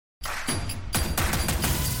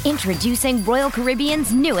Introducing Royal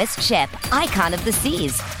Caribbean's newest ship, Icon of the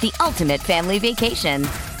Seas, the ultimate family vacation.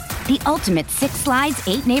 The ultimate 6 slides,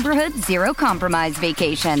 8 neighborhoods, 0 compromise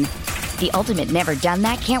vacation. The ultimate never done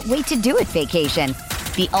that, can't wait to do it vacation.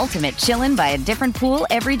 The ultimate chillin' by a different pool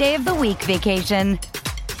every day of the week vacation.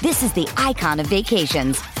 This is the Icon of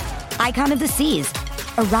vacations. Icon of the Seas,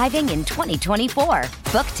 arriving in 2024.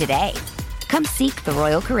 Book today. Come seek the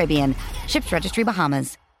Royal Caribbean. Ships Registry,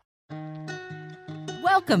 Bahamas.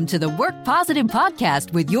 Welcome to the Work Positive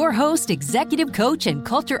Podcast with your host, executive coach, and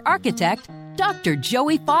culture architect, Dr.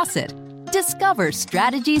 Joey Fawcett. Discover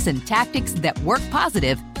strategies and tactics that work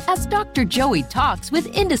positive as Dr. Joey talks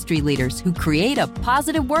with industry leaders who create a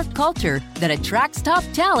positive work culture that attracts top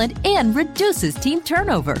talent and reduces team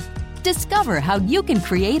turnover. Discover how you can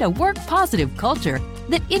create a work positive culture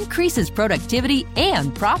that increases productivity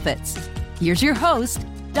and profits. Here's your host,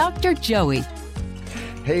 Dr. Joey.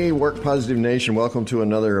 Hey, Work Positive Nation. Welcome to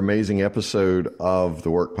another amazing episode of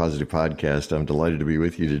the Work Positive Podcast. I'm delighted to be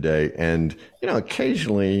with you today. And,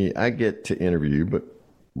 occasionally I get to interview, but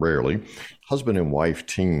rarely, husband and wife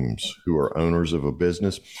teams who are owners of a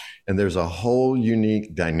business. And there's a whole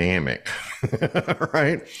unique dynamic,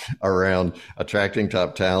 right, around attracting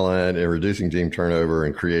top talent and reducing team turnover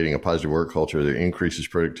and creating a positive work culture that increases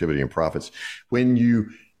productivity and profits when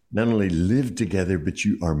you not only live together, but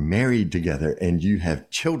you are married together and you have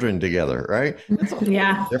children together, right? That's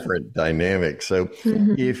a different dynamic. So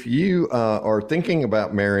if you are thinking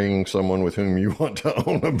about marrying someone with whom you want to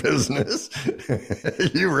own a business,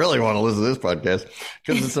 you really want to listen to this podcast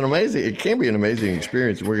because it can be an amazing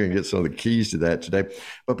experience. We're going to get some of the keys to that today.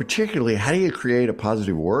 But particularly, how do you create a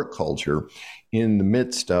positive work culture in the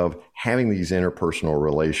midst of having these interpersonal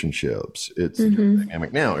relationships? It's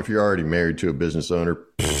dynamic. Now, if you're already married to a business owner,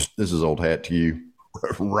 this is old hat to you,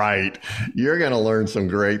 right? You're going to learn some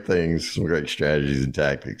great things, some great strategies and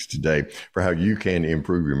tactics today for how you can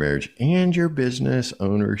improve your marriage and your business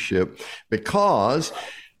ownership, because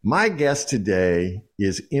my guest today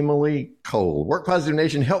is Emily Cole. Work Positive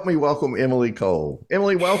Nation, help me welcome Emily Cole.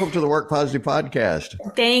 Emily, welcome to the Work Positive Podcast.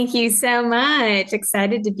 Thank you so much.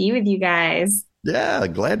 Excited to be with you guys. Yeah,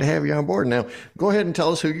 glad to have you on board. Now, go ahead and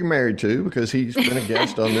tell us who you're married to, because he's been a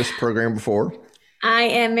guest on this program before. I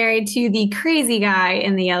am married to the crazy guy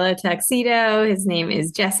in the yellow tuxedo. His name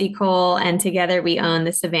is Jesse Cole, and together we own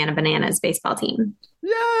the Savannah Bananas baseball team.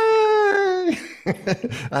 Yay!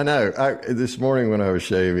 I know. This morning when I was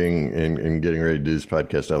shaving and getting ready to do this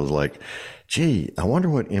podcast, I was like, gee, I wonder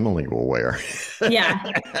what Emily will wear. Yeah.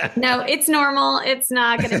 No, it's normal. It's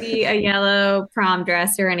not going to be a yellow prom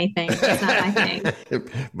dress or anything. It's not my thing.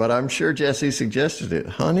 But I'm sure Jesse suggested it.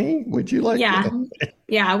 Honey, would you like to?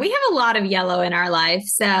 Yeah, we have a lot of yellow in our life,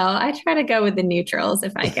 so I try to go with the neutrals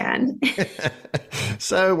if I can.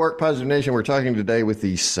 So, Work Positive Nation, we're talking today with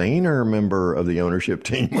the saner member of the ownership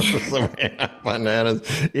team of the Savannah Bananas.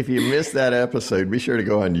 If you missed that episode, be sure to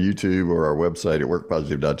go on YouTube or our website at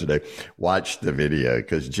workpositive.today. Watch the video,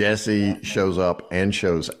 because Jesse shows up and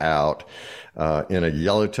shows out in a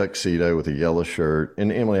yellow tuxedo with a yellow shirt.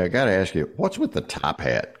 And Emily, I got to ask you, what's with the top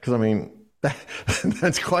hat? Because, I mean,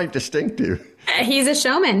 that's quite distinctive. He's a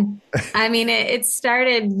showman. I mean, it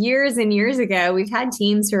started years and years ago. We've had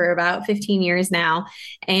teams for about 15 years now,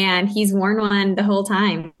 and he's worn one the whole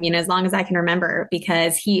time, as long as I can remember,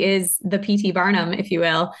 because he is the P.T. Barnum, if you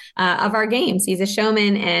will, of our games. He's a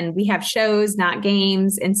showman, and we have shows, not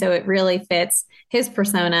games. And so it really fits his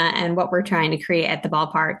persona and what we're trying to create at the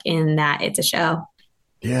ballpark, in that it's a show.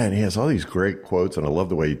 Yeah, and he has all these great quotes, and I love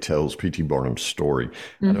the way he tells P.T. Barnum's story.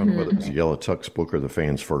 I don't know whether it was the Yellow Tux book or the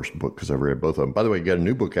Fan's First book, because I've read both of them. By the way, you got a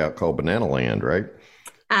new book out called Banana Land, right?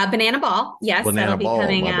 Banana Ball. Yes, that'll be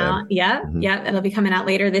coming out. Yep, it'll be coming out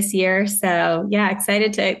later this year. So yeah,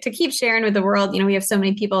 excited to keep sharing with the world. We have so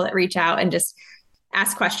many people that reach out and just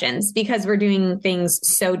ask questions, because we're doing things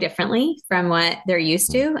so differently from what they're used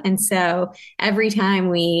to. And so every time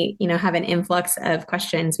we, have an influx of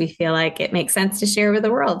questions, we feel like it makes sense to share with the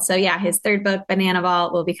world. So yeah, his third book, Banana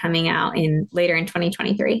Ball, will be coming out later in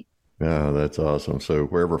 2023. Oh, that's awesome. So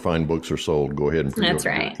wherever fine books are sold, go ahead and pre-order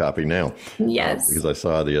a copy now. Yes. Because I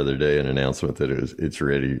saw the other day an announcement that it's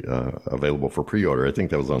already available for pre-order. I think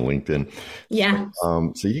that was on LinkedIn. Yeah.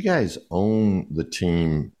 So you guys own the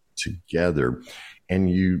team together, and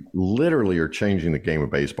you literally are changing the game of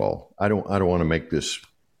baseball. I don't want to make this,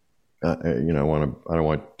 I don't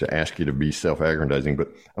want to ask you to be self-aggrandizing, but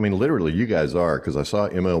I mean, literally you guys are, because I saw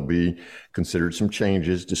MLB considered some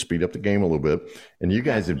changes to speed up the game a little bit. And you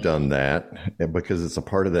guys have done that because it's a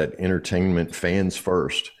part of that entertainment, fans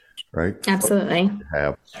first, right? Absolutely.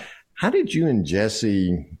 How did you and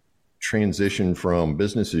Jesse transition from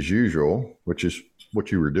business as usual, which is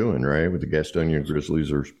what you were doing, right, with the Gastonia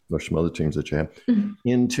Grizzlies or some other teams that you have,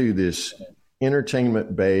 into this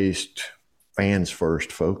entertainment-based,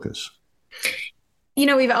 fans-first focus?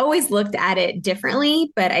 We've always looked at it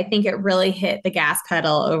differently, but I think it really hit the gas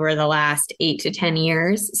pedal over the last 8 to 10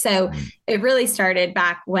 years. So it really started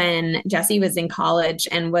back when Jesse was in college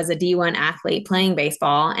and was a D1 athlete playing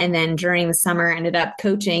baseball. And then during the summer ended up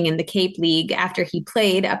coaching in the Cape League after he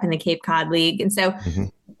played up in the Cape Cod League. And so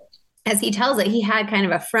as he tells it, he had kind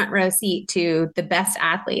of a front row seat to the best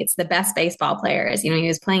athletes, the best baseball players. He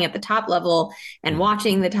was playing at the top level and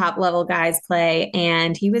watching the top level guys play,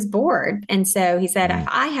 and he was bored. And so he said, if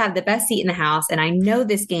I have the best seat in the house and I know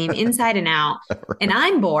this game inside and out and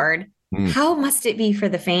I'm bored, how must it be for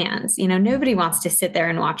the fans? Nobody wants to sit there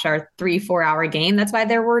and watch our 3-4 hour game. That's why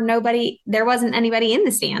there wasn't anybody in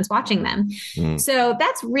the stands watching them. So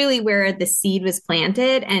that's really where the seed was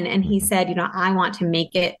planted. And he said, I want to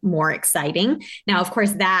make it more exciting. Now, of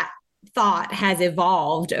course, that thought has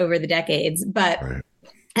evolved over the decades, but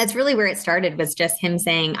that's really where it started, was just him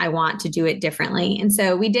saying, I want to do it differently. And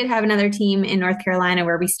so we did have another team in North Carolina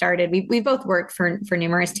where we started. We both worked for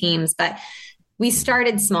numerous teams, but we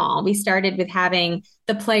started small. We started with having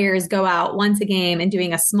the players go out once a game and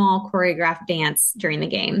doing a small choreographed dance during the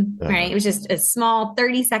game, right? It was just a small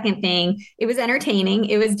 30-second thing. It was entertaining.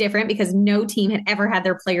 It was different because no team had ever had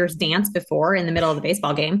their players dance before in the middle of the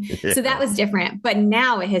baseball game. So that was different. But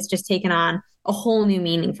now it has just taken on a whole new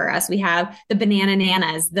meaning for us. We have the Banana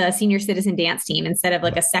Nanas, the senior citizen dance team. Instead of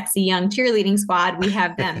like a sexy young cheerleading squad, we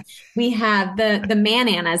have them. We have the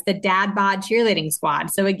Man-Nanas, the dad bod cheerleading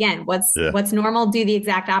squad. So again, what's normal? Do the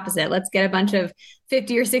exact opposite. Let's get a bunch of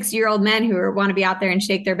 50 or 60-year-old men who want to be out there and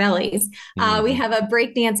shake their bellies. We have a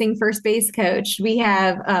breakdancing first base coach. We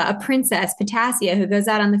have a princess, Potassia, who goes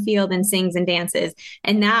out on the field and sings and dances.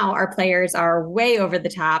 And now our players are way over the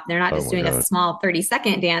top. They're not just doing a small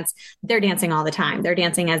 30-second dance. They're dancing all the time. They're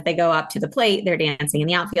dancing as they go up to the plate. They're dancing in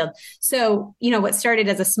the outfield. So, what started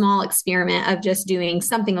as a small experiment of just doing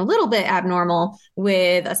something a little bit abnormal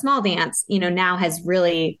with a small dance, now has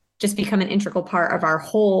really just become an integral part of our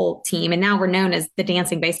whole team. And now we're known as the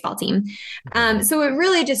dancing baseball team. So it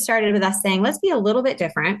really just started with us saying, let's be a little bit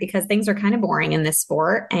different because things are kind of boring in this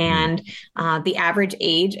sport. And the average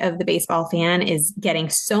age of the baseball fan is getting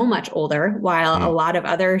so much older, while a lot of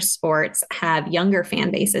other sports have younger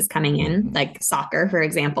fan bases coming in, like soccer, for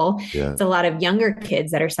example. It's a lot of younger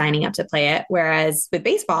kids that are signing up to play it. Whereas with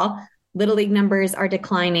baseball, Little League numbers are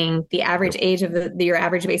declining. The average age of your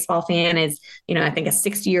average baseball fan is, I think a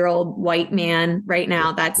 60-year-old white man right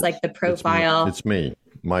now. That's like the profile. It's me.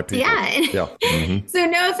 My people. Yeah. So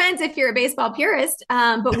no offense if you're a baseball purist,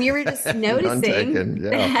 but we were just noticing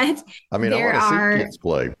that I want to see kids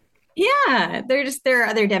play. Yeah, there are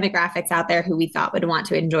other demographics out there who we thought would want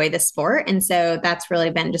to enjoy the sport. And so that's really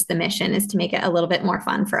been just the mission, is to make it a little bit more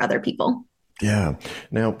fun for other people. Yeah.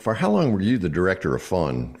 Now, for how long were you the director of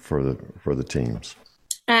fun for the teams?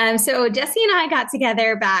 So Jesse and I got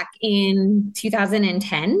together back in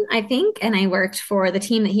 2010, I think, and I worked for the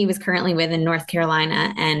team that he was currently with in North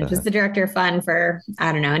Carolina, and was the director of fun for,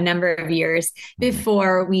 a number of years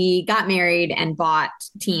before we got married and bought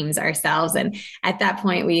teams ourselves. And at that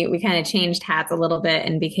point, we kind of changed hats a little bit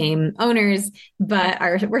and became owners, but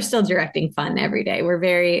we're still directing fun every day.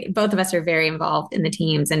 Both of us are very involved in the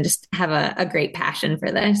teams and just have a great passion for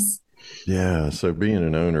this. Yeah. So being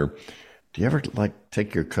an owner, do you ever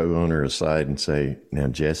take your co-owner aside and say, now,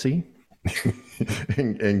 Jesse,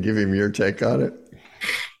 and give him your take on it?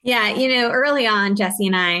 Yeah. Early on, Jesse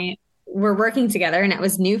and I were working together, and it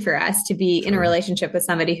was new for us to be in a relationship with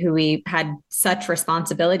somebody who we had such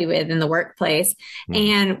responsibility with in the workplace.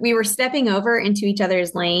 And we were stepping over into each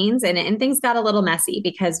other's lanes, and things got a little messy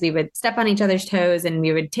because we would step on each other's toes and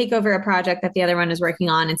we would take over a project that the other one was working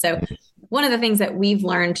on. And so one of the things that we've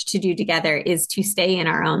learned to do together is to stay in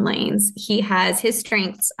our own lanes. He has his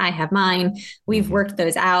strengths. I have mine. We've worked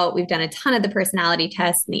those out. We've done a ton of the personality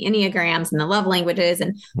tests and the Enneagrams and the love languages,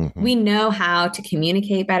 and we know how to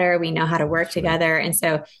communicate better. We know how to work together. And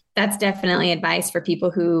so that's definitely advice for people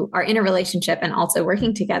who are in a relationship and also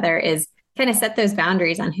working together, is kind of set those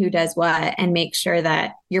boundaries on who does what and make sure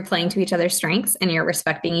that you're playing to each other's strengths and you're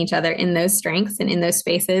respecting each other in those strengths and in those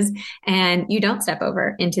spaces, and you don't step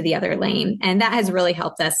over into the other lane. And that has really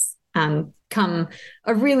helped us come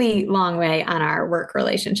a really long way on our work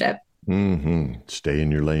relationship. Stay in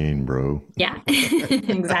your lane, bro. Yeah,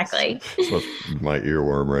 exactly. That's my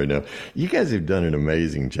earworm right now. You guys have done an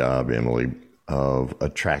amazing job, Emily, of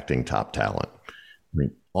attracting top talent. I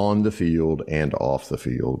mean, on the field and off the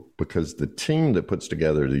field, because the team that puts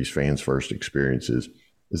together these fans first experiences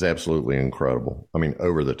is absolutely incredible. I mean,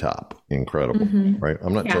 over the top. incredible, right?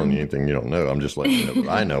 I'm not telling you anything you don't know. I'm just letting you know what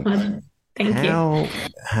I know. Thank you.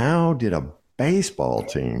 How did a baseball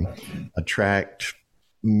team attract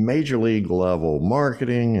major league level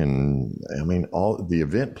marketing and all the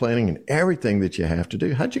event planning and everything that you have to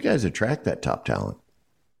do? How'd you guys attract that top talent?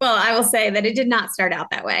 Well, I will say that it did not start out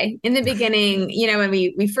that way. In the beginning, when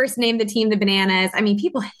we first named the team the Bananas,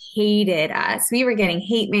 people hated us. We were getting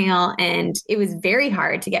hate mail, and it was very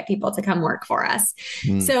hard to get people to come work for us.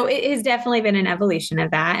 So it has definitely been an evolution of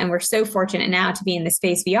that. And we're so fortunate now to be in the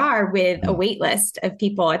space we are with a wait list of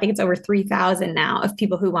people. I think it's over 3,000 now of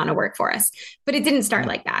people who want to work for us. But it didn't start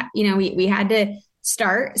like that. We had to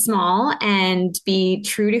start small and be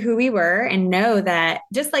true to who we were and know that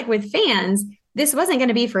just like with fans, this wasn't going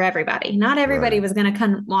to be for everybody. Not everybody was going to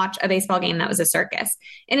come watch a baseball game that was a circus.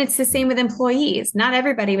 And it's the same with employees. Not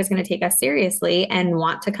everybody was going to take us seriously and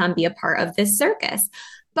want to come be a part of this circus.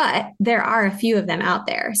 But there are a few of them out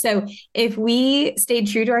there. So if we stayed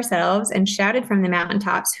true to ourselves and shouted from the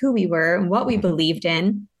mountaintops who we were and what we believed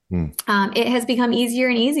in, it has become easier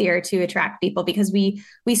and easier to attract people because we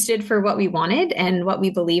stood for what we wanted and what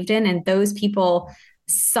we believed in. And those people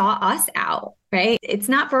saw us out. Right. It's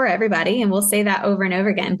not for everybody. And we'll say that over and over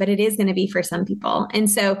again, but it is going to be for some people. And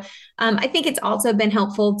so I think it's also been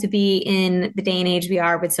helpful to be in the day and age we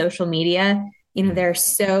are with social media. There are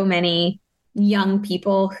so many young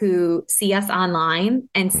people who see us online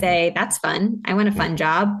and say, that's fun. I want a fun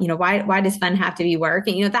job. Why does fun have to be work?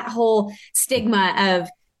 And, that whole stigma of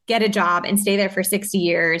get a job and stay there for 60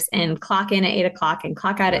 years and clock in at 8 o'clock and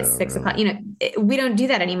clock out at 6 o'clock. We don't do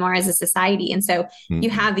that anymore as a society. And so you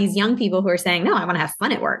have these young people who are saying, no, I want to have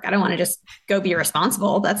fun at work. I don't want to just go be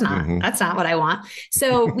responsible. That's not what I want.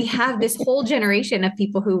 So we have this whole generation of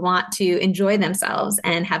people who want to enjoy themselves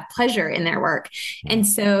and have pleasure in their work. And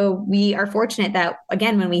so we are fortunate that,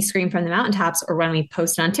 again, when we scream from the mountaintops or when we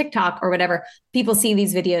post on TikTok or whatever, people see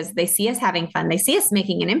these videos, they see us having fun. They see us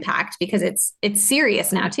making an impact because it's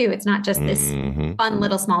serious now too. It's not just this fun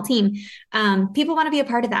little small team. People want to be a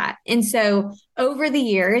part of that. And so over the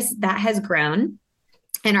years that has grown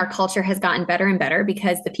and our culture has gotten better and better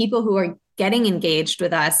because the people who are getting engaged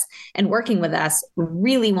with us and working with us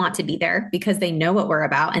really want to be there because they know what we're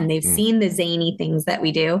about and they've seen the zany things that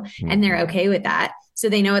we do and they're okay with that. So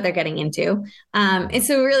they know what they're getting into. And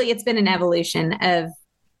so really it's been an evolution of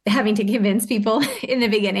having to convince people in the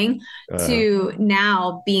beginning to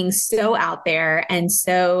now being so out there and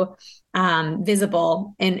so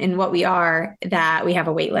visible in what we are that we have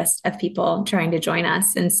a wait list of people trying to join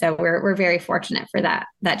us. And so we're very fortunate for that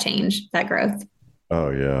change, that growth. Oh,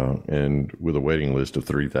 yeah. And with a waiting list of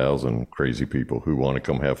 3,000 crazy people who want to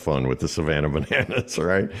come have fun with the Savannah Bananas,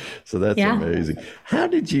 right? So that's amazing. How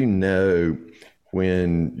did you know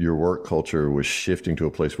when your work culture was shifting to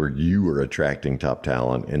a place where you were attracting top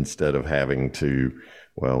talent instead of having to,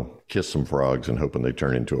 kiss some frogs and hoping they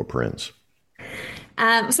turn into a prince?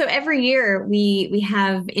 So every year we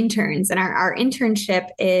have interns, and our internship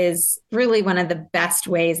is really one of the best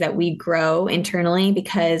ways that we grow internally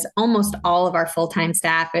because almost all of our full-time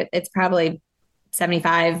staff, it's probably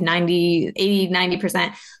 75, 90, 80,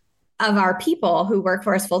 90% of our people who work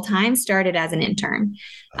for us full time started as an intern.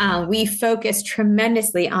 We focus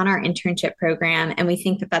tremendously on our internship program, and we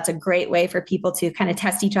think that that's a great way for people to kind of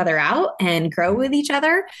test each other out and grow with each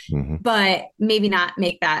other, but maybe not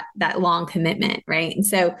make that long commitment, right? And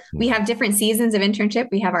so we have different seasons of internship.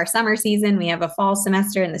 We have our summer season, we have a fall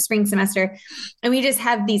semester and the spring semester, and we just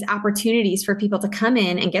have these opportunities for people to come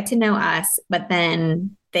in and get to know us, but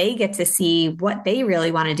then they get to see what they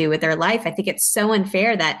really want to do with their life. I think it's so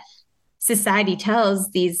unfair that society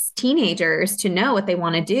tells these teenagers to know what they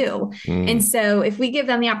want to do. And so if we give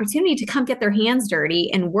them the opportunity to come get their hands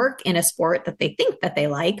dirty and work in a sport that they think that they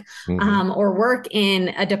like, or work in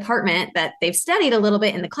a department that they've studied a little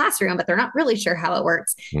bit in the classroom, but they're not really sure how it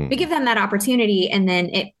works, we give them that opportunity, and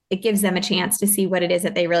then it gives them a chance to see what it is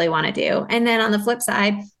that they really want to do. And then on the flip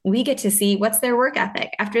side, we get to see what's their work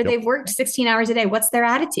ethic. After they've worked 16 hours a day, what's their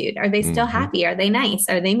attitude? Are they still happy? Are they nice?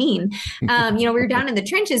 Are they mean? We're down in the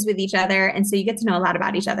trenches with each other. And so you get to know a lot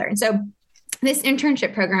about each other. And so this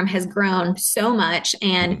internship program has grown so much,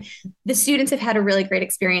 and the students have had a really great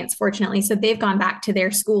experience, fortunately. So they've gone back to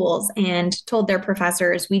their schools and told their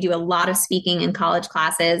professors. We do a lot of speaking in college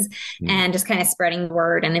classes and just kind of spreading the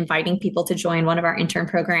word and inviting people to join one of our intern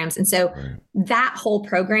programs. And so that whole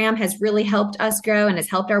program has really helped us grow and has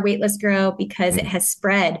helped our waitlist grow because it has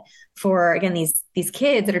spread for, again, these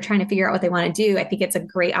kids that are trying to figure out what they want to do. I think it's a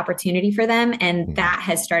great opportunity for them. And that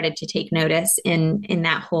has started to take notice in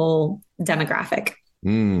that whole demographic.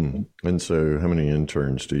 And so how many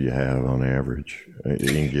interns do you have on average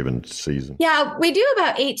in a given season? Yeah, we do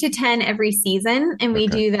about 8 to 10 every season, and we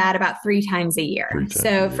do that about 3 times a year.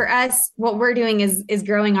 For us, what we're doing is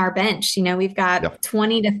growing our bench. We've got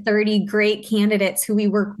 20 to 30 great candidates who we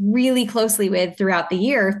work really closely with throughout the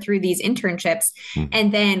year through these internships.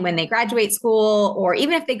 And then when they graduate school, or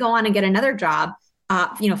even if they go on and get another job,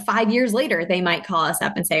 5 years later, they might call us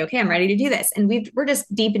up and say, okay, I'm ready to do this. And we're just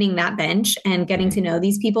deepening that bench and getting to know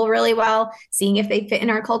these people really well, seeing if they fit in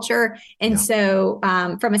our culture. And so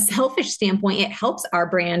from a selfish standpoint, it helps our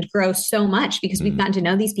brand grow so much because we've gotten to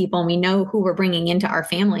know these people and we know who we're bringing into our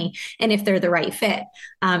family and if they're the right fit.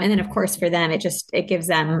 And then, of course, for them, it gives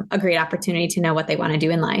them a great opportunity to know what they want to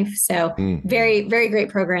do in life. So very, very great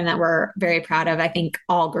program that we're very proud of. I think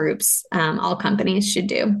all groups, all companies should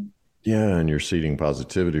do. Yeah, and you're seeding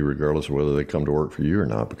positivity regardless of whether they come to work for you or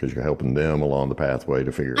not, because you're helping them along the pathway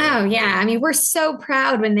to figure it out. Oh, yeah. I mean, we're so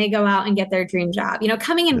proud when they go out and get their dream job.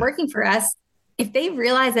 Coming and working for us, if they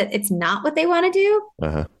realize that it's not what they want to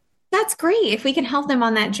do, that's great if we can help them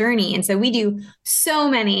on that journey. And so we do so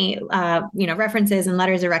many, references and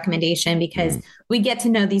letters of recommendation because we get to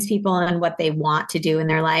know these people and what they want to do in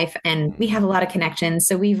their life. And we have a lot of connections.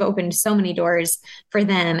 So we've opened so many doors for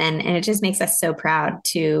them. And it just makes us so proud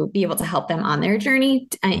to be able to help them on their journey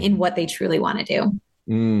in what they truly want to do.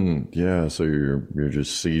 Yeah. So you're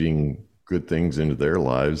just seeding good things into their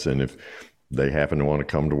lives. And if they happen to want to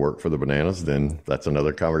come to work for the bananas, then that's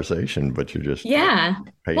another conversation, but you're just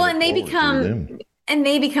and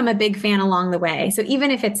they become a big fan along the way. So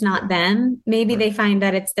even if it's not them, maybe they find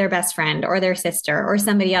that it's their best friend or their sister or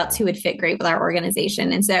somebody else who would fit great with our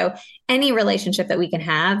organization. And so any relationship that we can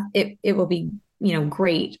have, it will be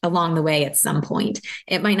great along the way at some point.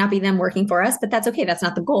 It might not be them working for us, but that's okay. That's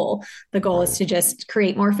not the goal. The goal is to just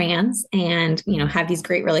create more fans and, have these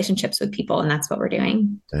great relationships with people. And that's what we're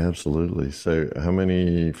doing. Absolutely. So how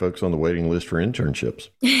many folks on the waiting list for internships?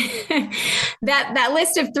 That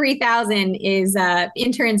list of 3,000 is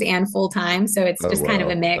interns and full-time. So it's just kind of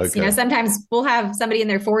a mix. Okay. Sometimes we'll have somebody in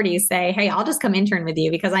their 40s say, hey, I'll just come intern with you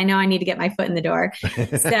because I know I need to get my foot in the door. So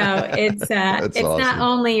it's awesome. Not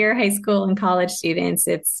only your high school and college students,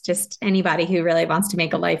 it's just anybody who really wants to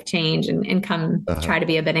make a life change and come try to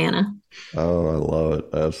be a banana. Oh, I love it.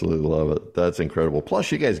 Absolutely love it. That's incredible.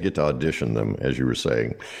 Plus, you guys get to audition them, as you were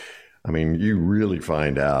saying. I mean, you really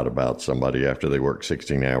find out about somebody after they work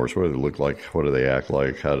 16 hours. What do they look like? What do they act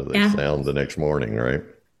like? How do they sound the next morning, right?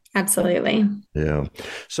 Absolutely. Yeah.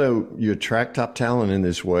 So you attract top talent in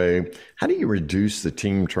this way. How do you reduce the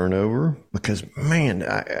team turnover? Because, man,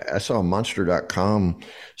 I saw a Monster.com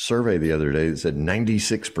survey the other day that said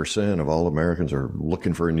 96% of all Americans are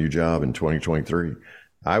looking for a new job in 2023.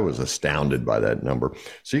 I was astounded by that number.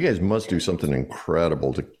 So you guys must do something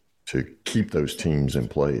incredible to keep those teams in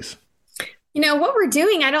place. What we're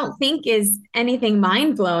doing, I don't think is anything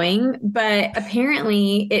mind-blowing, but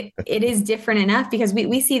apparently it is different enough because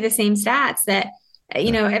we see the same stats that,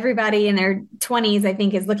 everybody in their 20s, I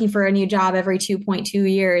think, is looking for a new job every 2.2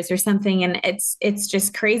 years or something. And it's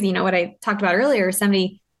just crazy. What I talked about earlier,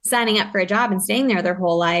 somebody signing up for a job and staying there their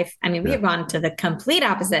whole life. I mean, we have gone to the complete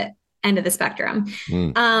opposite end of the spectrum.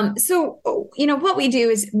 So, what we do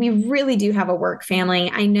is we really do have a work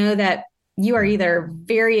family. I know that you are either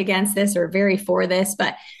very against this or very for this,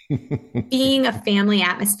 but being a family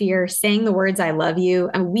atmosphere, saying the words, I love you.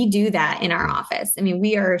 And we do that in our office. I mean,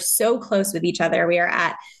 we are so close with each other. We are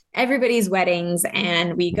at everybody's weddings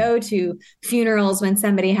and we go to funerals when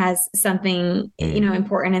somebody has something,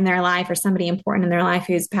 important in their life or somebody important in their life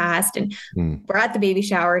who's passed. And we're at the baby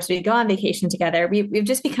showers. We go on vacation together. We've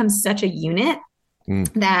just become such a unit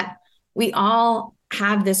that we all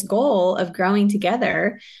have this goal of growing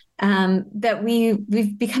together, that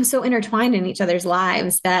we've become so intertwined in each other's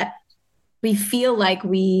lives that we feel like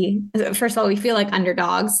we feel like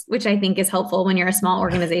underdogs, which I think is helpful when you're a small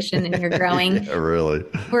organization and you're growing. Yeah, really.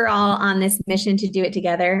 We're all on this mission to do it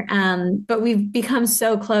together. But we've become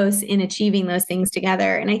so close in achieving those things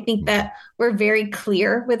together. And I think that we're very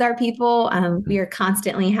clear with our people. We are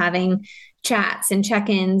constantly having chats and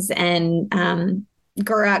check-ins and,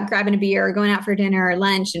 go out grabbing a beer or going out for dinner or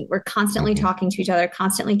lunch. And we're constantly talking to each other,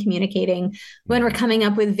 constantly communicating. When we're coming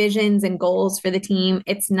up with visions and goals for the team,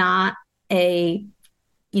 it's not a,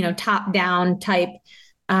 top-down type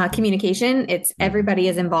communication. It's everybody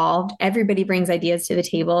is involved. Everybody brings ideas to the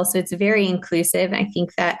table. So it's very inclusive. I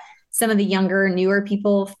think that some of the younger, newer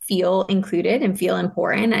people feel included and feel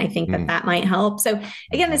important. I think that might help. So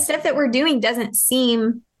again, the stuff that we're doing doesn't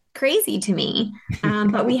seem crazy to me.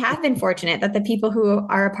 But we have been fortunate that the people who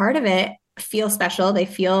are a part of it feel special. They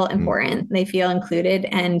feel important. They feel included,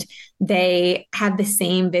 and they have the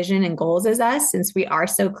same vision and goals as us, since we are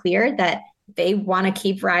so clear that they want to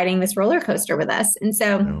keep riding this roller coaster with us. And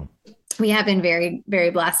so we have been very,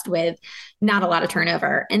 very blessed with not a lot of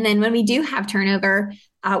turnover. And then when we do have turnover,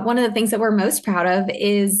 one of the things that we're most proud of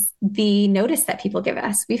is the notice that people give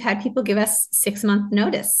us. We've had people give us 6-month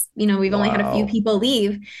notice. We've only had a few people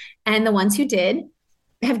leave, and the ones who did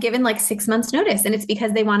have given like 6 months notice. And it's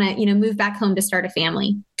because they want to, move back home to start a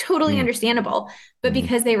family. Totally understandable. But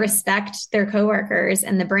because they respect their coworkers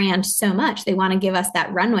and the brand so much, they want to give us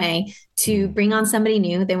that runway to bring on somebody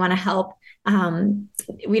new. They want to help.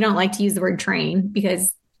 We don't like to use the word train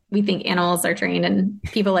because we think animals are trained and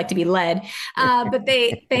people like to be led. But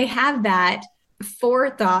they have that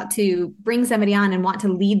forethought to bring somebody on and want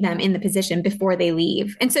to lead them in the position before they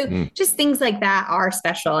leave. And so just things like that are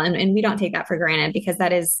special. And we don't take that for granted, because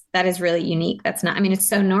that is really unique. That's not, it's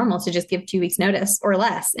so normal to just give 2 weeks notice or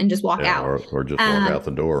less and just walk out. Or just walk out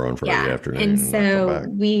the door on Friday afternoon. And so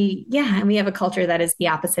we have a culture that is the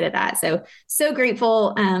opposite of that. So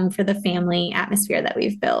grateful for the family atmosphere that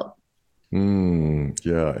we've built.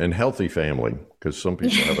 Yeah. And healthy family, because some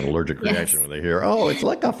people have an allergic reaction when they hear, oh, it's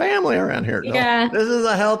like a family around here. No, this is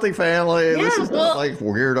a healthy family. This is not like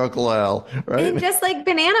weird Uncle Al, right? And just like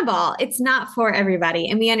Banana Ball, it's not for everybody.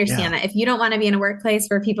 And we understand that if you don't want to be in a workplace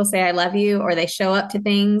where people say, I love you, or they show up to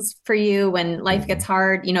things for you when life gets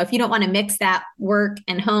hard, if you don't want to mix that work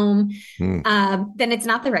and home, then it's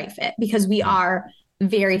not the right fit, because we are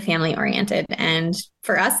very family oriented. And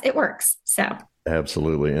for us, it works. So.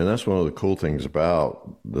 Absolutely. And that's one of the cool things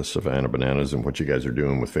about the Savannah Bananas and what you guys are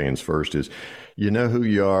doing with Fans First is you know who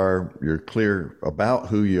you are. You're clear about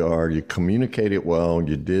who you are. You communicate it well.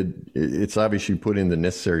 It's obvious you put in the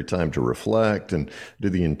necessary time to reflect and do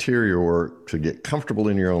the interior work to get comfortable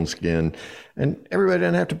in your own skin. And everybody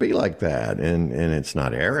doesn't have to be like that. And it's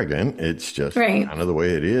not arrogant. It's just kind of the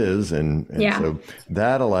way it is. And so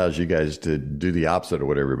that allows you guys to do the opposite of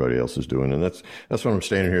what everybody else is doing. And that's what I'm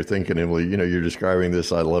standing here thinking, Emily, you're describing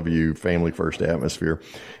this I love you family first atmosphere.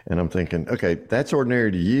 And I'm thinking, okay, that's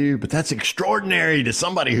ordinary to you, but that's extraordinary to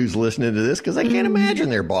somebody who's listening to this, because I can't imagine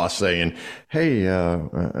their boss saying, hey,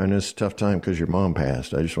 I know it's a tough time because your mom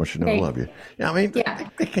passed. I just want you to know I love you.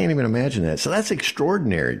 They can't even imagine that. So that's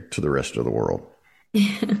extraordinary to the rest of the world.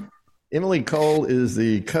 Emily Cole is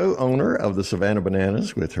the co-owner of the Savannah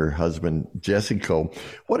Bananas with her husband, Jesse Cole.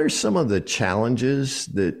 What are some of the challenges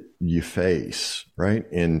that you face, right,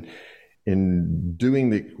 in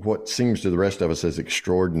doing what seems to the rest of us as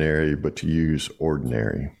extraordinary, but to use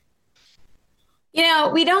ordinary?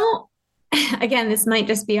 We don't, again, this might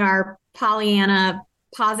just be our Pollyanna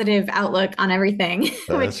positive outlook on everything. That's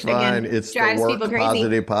which fine. Again, it's drives the people Work crazy.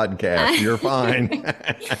 Positive podcast. You're fine.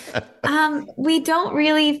 We don't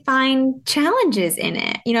really find challenges in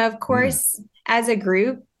it. Of course, as a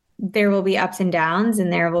group, there will be ups and downs,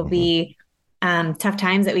 and there will be tough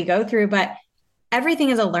times that we go through, but everything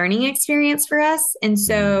is a learning experience for us. And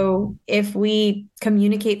so if we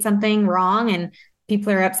communicate something wrong and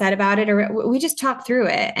people are upset about it, or we just talk through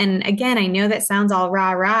it. And again, I know that sounds all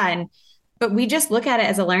rah, but we just look at it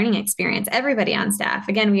as a learning experience. Everybody on staff,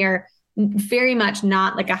 again, we are very much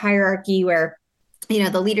not like a hierarchy where,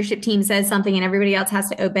 the leadership team says something and everybody else has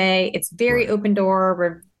to obey. It's very open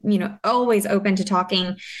door. We're, always open to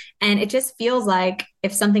talking. And it just feels like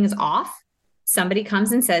if something is off, somebody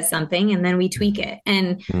comes and says something and then we tweak it.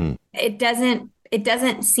 And it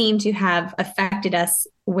doesn't seem to have affected us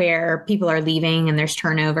where people are leaving and there's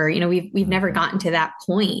turnover. We've never gotten to that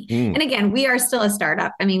point. And again, we are still a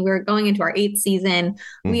startup. We're going into our 8th season.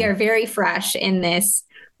 We are very fresh in this,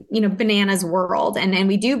 bananas world. And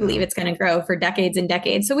we do believe it's going to grow for decades and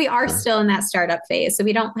decades. So we are still in that startup phase. So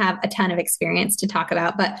we don't have a ton of experience to talk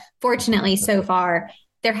about, but fortunately so far,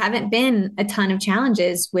 there haven't been a ton of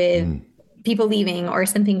challenges with people leaving or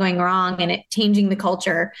something going wrong and it changing the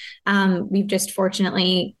culture. We've just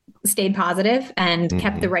fortunately stayed positive and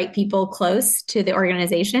kept the right people close to the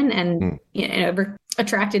organization and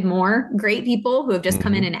attracted more great people who have just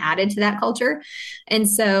come in and added to that culture. And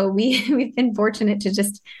so we've been fortunate to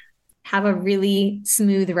just have a really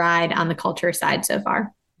smooth ride on the culture side so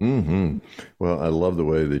far. Well, I love the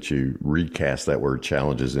way that you recast that word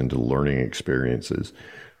challenges into learning experiences.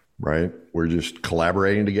 Right? We're just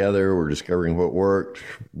collaborating together. We're discovering what worked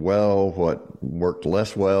well, what worked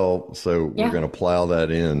less well. So we're going to plow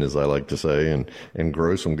that in, as I like to say, and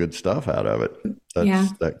grow some good stuff out of it.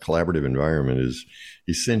 That collaborative environment is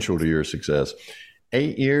essential to your success.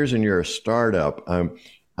 8 years and you're a startup. I'm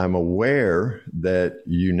aware that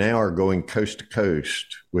you now are going coast to coast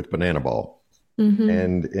with Banana Ball.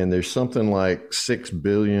 And there's something like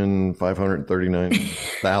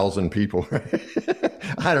 6,539,000 people.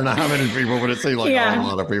 I don't know how many people, but it seems like a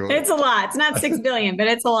lot of people. It's a lot. It's not 6 billion, but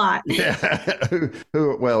it's a lot. Yeah.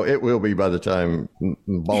 Well, it will be by the time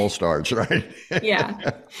ball starts, right?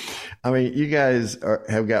 Yeah. I mean, you guys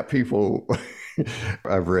have got people.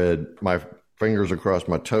 I've read, my fingers are crossed,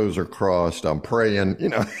 my toes are crossed, I'm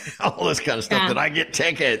praying, all this kind of stuff that I get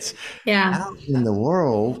tickets. Yeah. How in the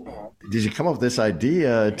world did you come up with this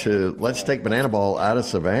idea to let's take Banana Ball out of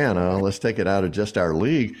Savannah, let's take it out of just our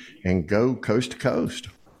league and go coast to coast?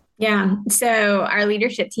 Yeah. So our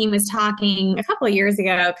leadership team was talking a couple of years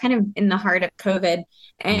ago, kind of in the heart of COVID,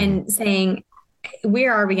 and saying,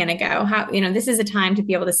 where are we going to go? How, this is a time to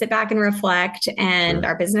be able to sit back and reflect, and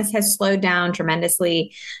our business has slowed down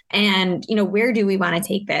tremendously. And, where do we want to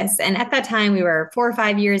take this? And at that time, we were 4 or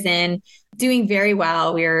 5 years in, doing very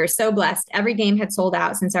well. We were so blessed. Every game had sold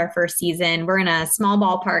out since our first season. We're in a small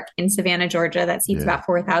ballpark in Savannah, Georgia, that seats about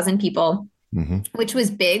 4,000 people. Which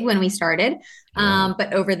was big when we started.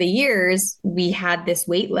 But over the years, we had this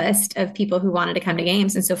wait list of people who wanted to come to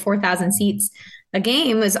games. And so 4,000 seats a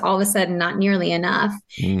game was all of a sudden not nearly enough.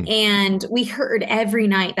 And we heard every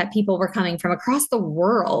night that people were coming from across the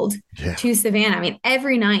world to Savannah. I mean,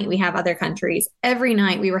 every night we have other countries. Every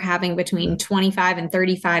night we were having between 25 and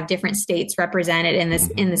 35 different states represented in this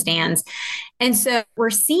in the stands. And so we're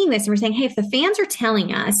seeing this and we're saying, hey, if the fans are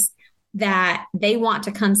telling us that they want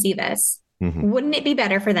to come see this, wouldn't it be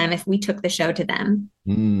better for them if we took the show to them?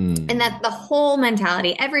 And that the whole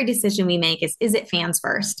mentality, every decision we make is it fans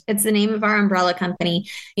first? It's the name of our umbrella company.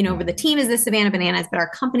 The team is the Savannah Bananas, but our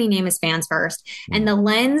company name is Fans First. And the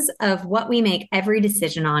lens of what we make every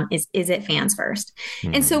decision on is it fans first?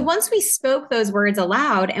 And so once we spoke those words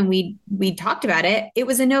aloud and we talked about it, it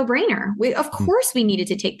was a no-brainer. Of course we needed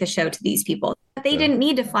to take the show to these people. They didn't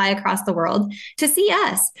need to fly across the world to see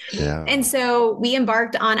us. And so we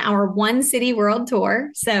embarked on our One City World Tour.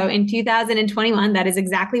 So in 2021, that is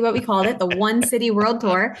exactly what we called it, the One City World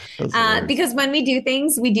Tour. Because when we do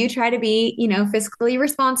things, we do try to be, fiscally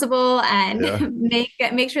responsible and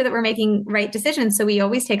make sure that we're making right decisions. So we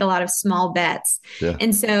always take a lot of small bets.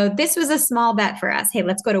 And so this was a small bet for us. Hey,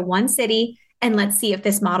 let's go to one city and let's see if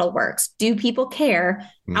this model works. Do people care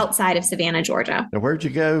outside of Savannah, Georgia? Now, where'd you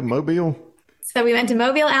go? Mobile? So we went to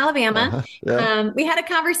Mobile, Alabama. We had a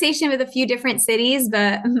conversation with a few different cities,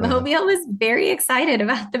 but Mobile was very excited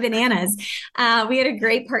about the Bananas. We had a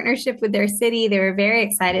great partnership with their city. They were very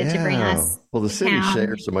excited to bring us. Well, the city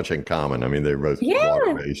shares so much in common. I mean, they're both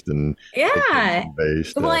water-based and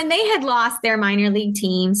based. Well, and they had lost their minor league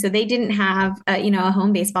team, so they didn't have a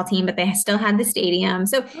home baseball team, but they still had the stadium.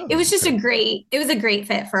 So it was just a great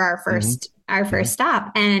fit for our first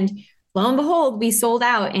stop. And lo and behold, we sold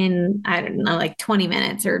out in, I don't know, like 20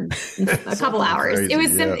 minutes or a couple hours. Crazy,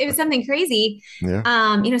 it was something crazy.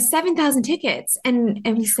 7,000 tickets. And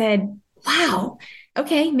we said, wow,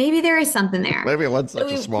 okay, maybe there is something there. Maybe it wasn't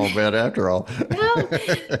such a small bet after all.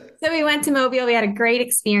 So we went to Mobile. We had a great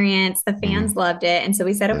experience. The fans loved it. And so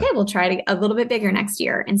we said, okay, we'll try a little bit bigger next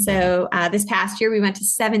year. And so this past year, we went to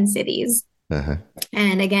 7 cities.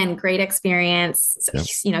 And again, great experience,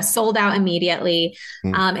 sold out immediately.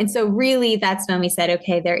 And so really that's when we said,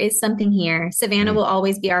 okay, there is something here. Savannah will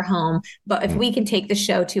always be our home, but if we can take the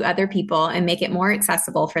show to other people and make it more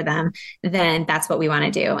accessible for them, then that's what we want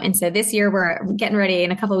to do. And so this year we're getting ready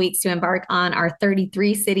in a couple of weeks to embark on our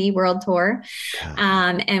 33 city world tour.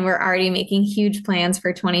 And we're already making huge plans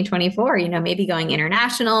for 2024, maybe going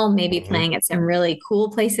international, maybe playing at some really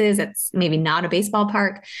cool places. It's maybe not a baseball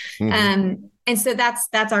park. And so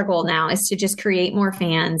that's our goal now, is to just create more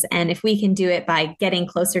fans. And if we can do it by getting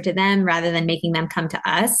closer to them rather than making them come to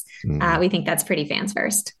us, we think that's pretty fans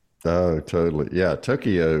first. Oh, totally. Yeah.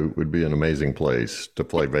 Tokyo would be an amazing place to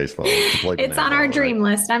play baseball. It's on our dream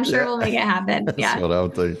list. I'm sure we'll make it happen. That's what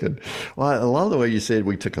I'm thinking. Well, I love the way you said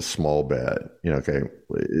we took a small bet. Okay,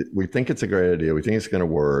 we think it's a great idea. We think it's going to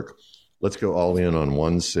work. Let's go all in on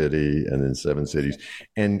one city and then 7 cities.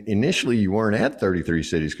 And initially you weren't at 33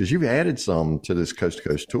 cities because you've added some to this coast to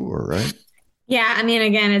coast tour, right? Yeah. I mean,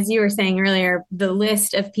 again, as you were saying earlier, the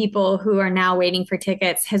list of people who are now waiting for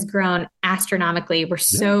tickets has grown astronomically. We're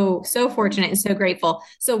so fortunate and so grateful.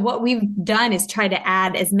 So what we've done is try to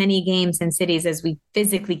add as many games and cities as we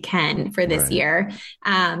physically can for this year.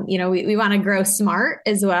 We want to grow smart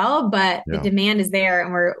as well, but the demand is there,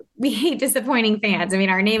 and we hate disappointing fans. I mean,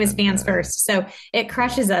 our name is Fans First. So it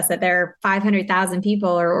crushes us that there are 500,000 people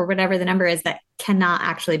or whatever the number is that cannot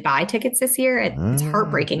actually buy tickets this year. It's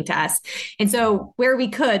heartbreaking to us. And so where we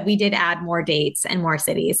could, we did add more dates and more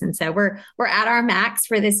cities. And so we're at our max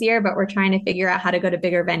for this year, but we're trying to figure out how to go to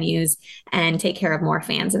bigger venues and take care of more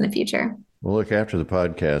fans in the future. Well, look, after the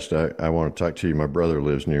podcast, I want to talk to you. My brother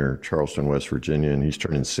lives near Charleston, West Virginia, and he's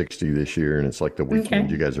turning 60 this year, and it's like the weekend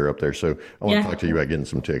you guys are up there. So I want to talk to you about getting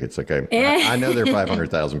some tickets, okay? I know there are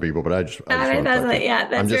 500,000 people, but I just want to talk to you. Yeah,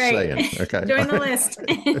 that's I'm just right. saying, okay? Join the list.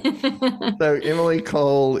 So Emily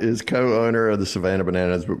Cole is co-owner of the Savannah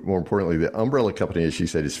Bananas, but more importantly, the umbrella company, as she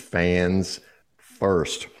said, is Fans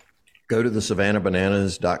First. Go to the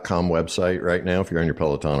SavannahBananas.com website right now if you're on your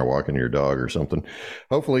Peloton or walking your dog or something.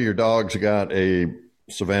 Hopefully your dog's got a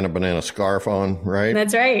Savannah Banana scarf on, right?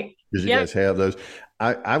 That's right. Because you guys have those.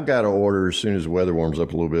 I've got to order as soon as the weather warms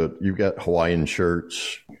up a little bit. You've got Hawaiian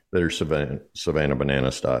shirts that are Savannah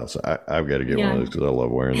Banana style. So I've got to get one of those because I love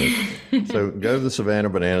wearing those. So go to the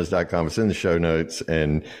SavannahBananas.com. It's in the show notes,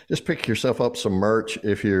 and just pick yourself up some merch.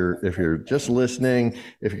 If you're just listening,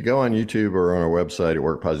 if you go on YouTube or on our website at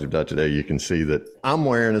workpositive.today, you can see that I'm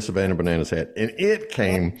wearing a Savannah Bananas hat, and it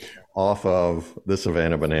came off of the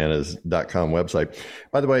SavannahBananas.com website.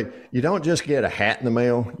 By the way, you don't just get a hat in the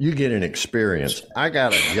mail, you get an experience. I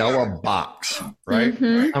got a yellow box, right?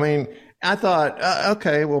 I mean, I thought,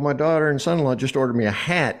 okay, well, my daughter and son-in-law just ordered me a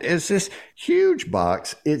hat. It's this huge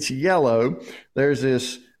box. It's yellow. There's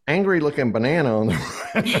this angry-looking banana on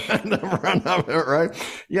the front of it, right?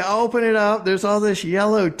 You open it up. There's all this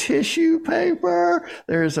yellow tissue paper.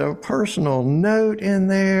 There's a personal note in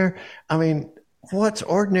there. I mean, what's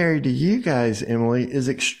ordinary to you guys, Emily, is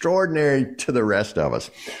extraordinary to the rest of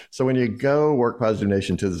us. So when you go, Work Positive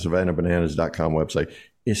Nation, to the SavannahBananas.com website,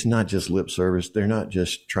 it's not just lip service. They're not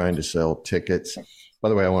just trying to sell tickets. By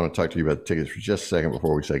the way, I want to talk to you about the tickets for just a second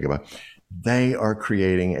before we say goodbye. They are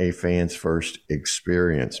creating a Fans First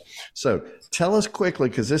experience. So tell us quickly,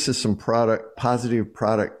 because this is some positive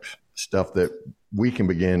product stuff that we can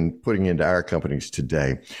begin putting into our companies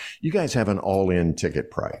today. You guys have an all-in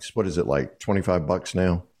ticket price. What is it, like $25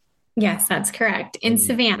 now? Yes, that's correct. In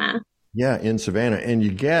Savannah. Yeah, in Savannah. And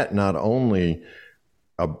you get not only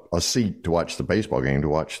a seat to watch the baseball game, to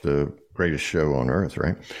watch the greatest show on earth,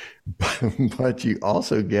 right? But you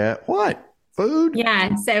also get what? Food?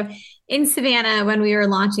 Yeah. So in Savannah, when we were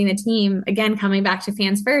launching the team, again, coming back to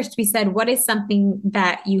Fans First, we said, what is something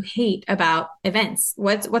that you hate about events?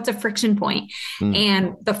 What's a friction point?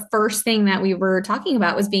 And the first thing that we were talking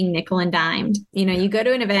about was being nickel and dimed. You know, you go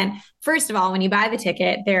to an event, first of all, when you buy the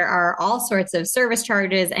ticket, there are all sorts of service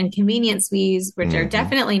charges and convenience fees, which are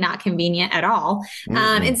definitely not convenient at all.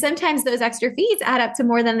 And sometimes those extra fees add up to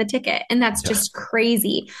more than the ticket. And that's just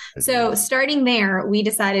crazy. So starting there, we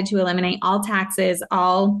decided to eliminate all taxes,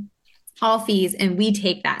 all fees, and we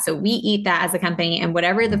take that. So we eat that as a company, and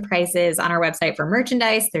whatever the price is on our website for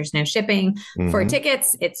merchandise, there's no shipping. For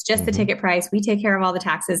tickets, it's just the ticket price. We take care of all the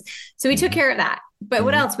taxes. So we took care of that. But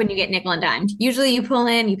what else when you get nickel and dimed? Usually you pull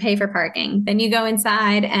in, you pay for parking, then you go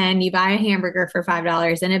inside and you buy a hamburger for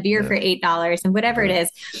 $5 and a beer for $8 and whatever it is.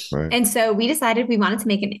 And so we decided we wanted to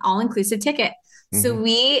make an all-inclusive ticket. So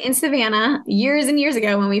we, in Savannah, years and years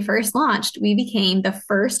ago, when we first launched, we became the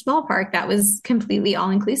first ballpark that was completely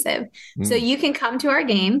all-inclusive. So you can come to our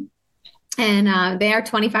game, and they are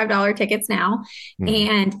 $25 tickets now,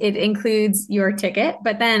 and it includes your ticket,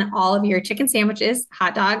 but then all of your chicken sandwiches,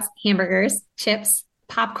 hot dogs, hamburgers, chips,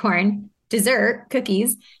 popcorn, dessert,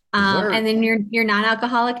 cookies, and then your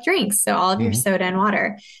non-alcoholic drinks. So all of your soda and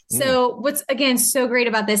water. So what's, again, so great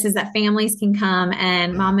about this is that families can come,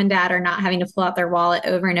 and mom and dad are not having to pull out their wallet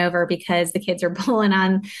over and over because the kids are pulling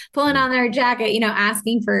on their jacket, you know,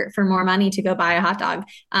 asking for more money to go buy a hot dog.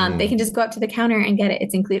 They can just go up to the counter and get it.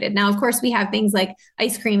 It's included. Now, of course, we have things like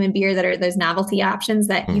ice cream and beer that are those novelty options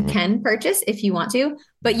that you can purchase if you want to,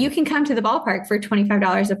 but you can come to the ballpark for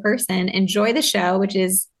 $25 a person, enjoy the show, which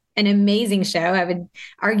is an amazing show. I would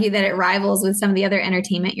argue that it rivals with some of the other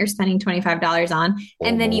entertainment you're spending $25 on.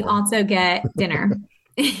 And then you also get dinner.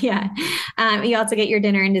 You also get your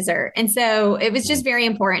dinner and dessert. And so it was just very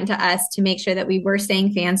important to us to make sure that we were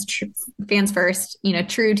staying fans first, you know,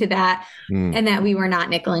 true to that, and that we were not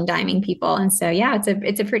nickel and diming people. And so,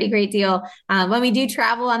 it's a pretty great deal. When we do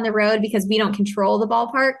travel on the road, because we don't control the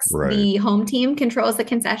ballparks, the home team controls the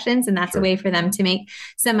concessions, and that's a way for them to make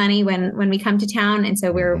some money when we come to town. And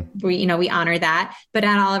so we honor that. But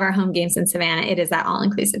at all of our home games in Savannah, it is that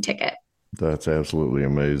all-inclusive ticket. That's absolutely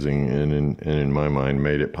amazing, and in my mind,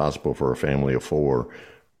 made it possible for a family of four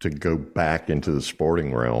to go back into the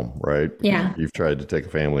sporting realm, right? Yeah. You've tried to take a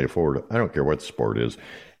family of four. I don't care what the sport is.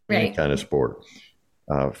 any kind of sport.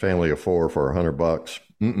 Family of 4 for $100.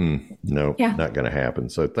 No, not going to happen.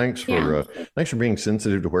 So thanks for being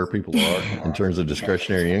sensitive to where people are in terms of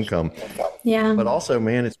discretionary income. Yeah. But also,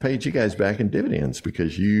 man, it's paid you guys back in dividends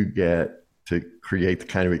because you get to create the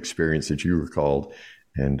kind of experience that you were called,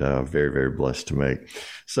 and very, very blessed to make.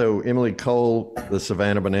 So Emily Cole, the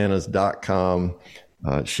SavannahBananas.com.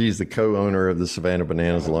 She's the co-owner of the Savannah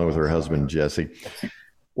Bananas along with her husband, Jesse.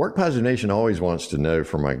 Work Positive Nation always wants to know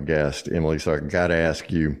from my guest, Emily, so I got to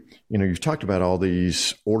ask you, you've talked about all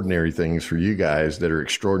these ordinary things for you guys that are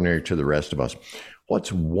extraordinary to the rest of us.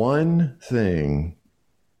 What's one thing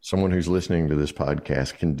someone who's listening to this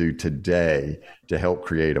podcast can do today to help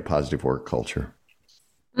create a positive work culture?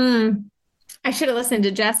 I should have listened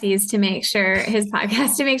to Jesse's his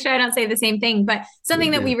podcast to make sure I don't say the same thing, but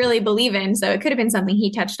something that we really believe in. So it could have been something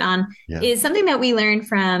he touched on is something that we learned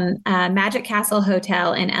from Magic Castle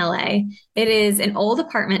Hotel in LA. It is an old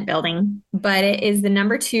apartment building, but it is the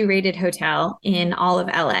number 2 rated hotel in all of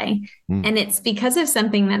LA. And it's because of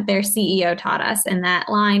something that their CEO taught us. And that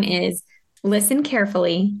line is listen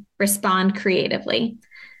carefully, respond creatively.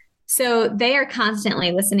 So they are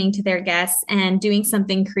constantly listening to their guests and doing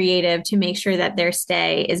something creative to make sure that their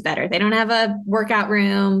stay is better. They don't have a workout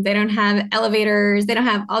room. They don't have elevators. They don't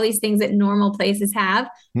have all these things that normal places have,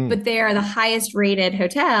 but they are the highest rated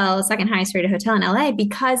hotel, second highest rated hotel in LA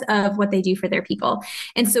because of what they do for their people.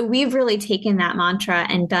 And so we've really taken that mantra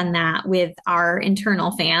and done that with our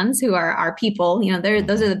internal fans who are our people.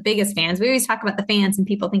 Those are the biggest fans. We always talk about the fans and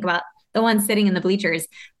people think about the ones sitting in the bleachers.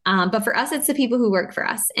 But for us, it's the people who work for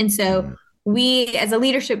us. And so we, as a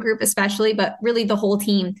leadership group especially, but really the whole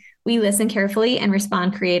team, we listen carefully and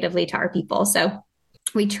respond creatively to our people. So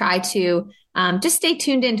we try to just stay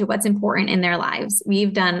tuned into what's important in their lives.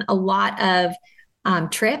 We've done a lot of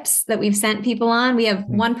trips that we've sent people on. We have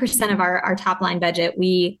 1% of our top line budget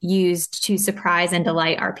we used to surprise and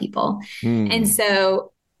delight our people. And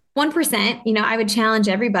so 1%, I would challenge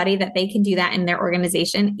everybody that they can do that in their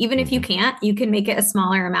organization. Even if you can't, you can make it a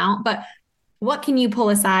smaller amount, but what can you pull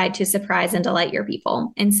aside to surprise and delight your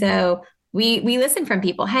people? And so we listen from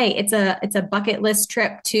people. Hey, it's a bucket list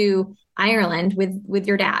trip to Ireland with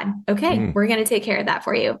your dad. Okay. We're going to take care of that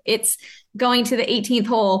for you. It's going to the 18th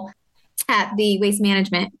hole at the Waste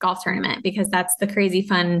Management golf tournament because that's the crazy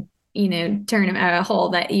fun tournament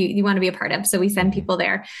hole that you want to be a part of. So we send people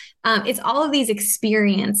there. It's all of these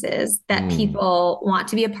experiences that people want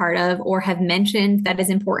to be a part of or have mentioned that is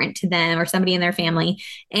important to them or somebody in their family.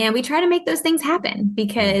 And we try to make those things happen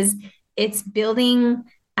because it's building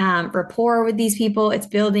rapport with these people. It's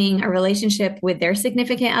building a relationship with their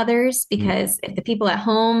significant others because if the people at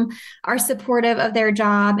home are supportive of their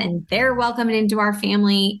job and they're welcomed into our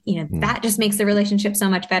family, that just makes the relationship so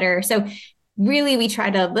much better. So really, we try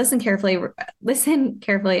to listen carefully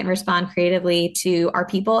and respond creatively to our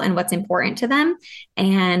people and what's important to them.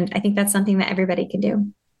 And I think that's something that everybody can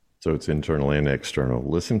do. So it's internal and external.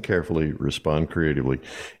 Listen carefully, respond creatively.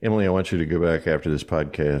 Emily, I want you to go back after this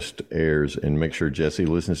podcast airs and make sure Jesse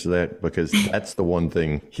listens to that because that's the one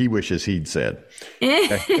thing he wishes he'd said. He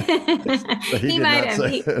might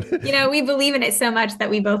have. We believe in it so much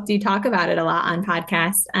that we both do talk about it a lot on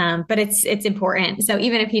podcasts, but it's important. So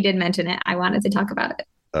even if he did mention it, I wanted to talk about it.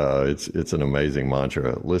 It's an amazing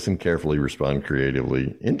mantra. Listen carefully, respond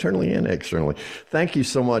creatively, internally and externally. Thank you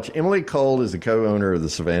so much. Emily Cole is the co-owner of the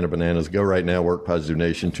Savannah Bananas. Go right now, Work Positive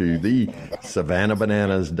Nation, to the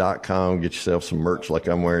SavannahBananas.com. Get yourself some merch like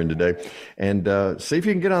I'm wearing today. And see if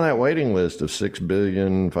you can get on that waiting list of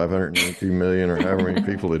 6,592,000,000 or however many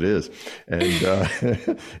people it is. And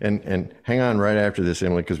and hang on right after this,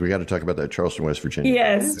 Emily, because we got to talk about that Charleston, West Virginia.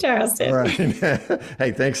 Yes, Charleston. All right.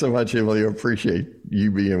 Hey, thanks so much, Emily. I appreciate you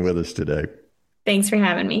being with us today. Thanks for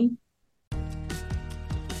having me.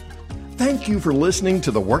 Thank you for listening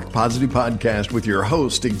to the Work Positive Podcast with your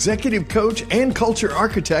host, executive coach, and culture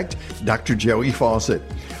architect, Dr. Joey Fawcett.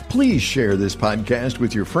 Please share this podcast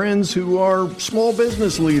with your friends who are small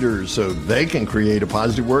business leaders so they can create a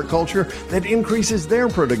positive work culture that increases their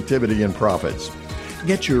productivity and profits.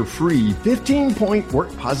 Get your free 15-point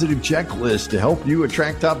Work Positive checklist to help you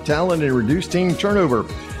attract top talent and reduce team turnover.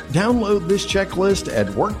 Download this checklist at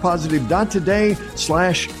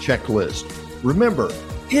workpositive.today/checklist. Remember,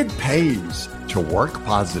 it pays to work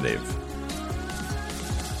positive.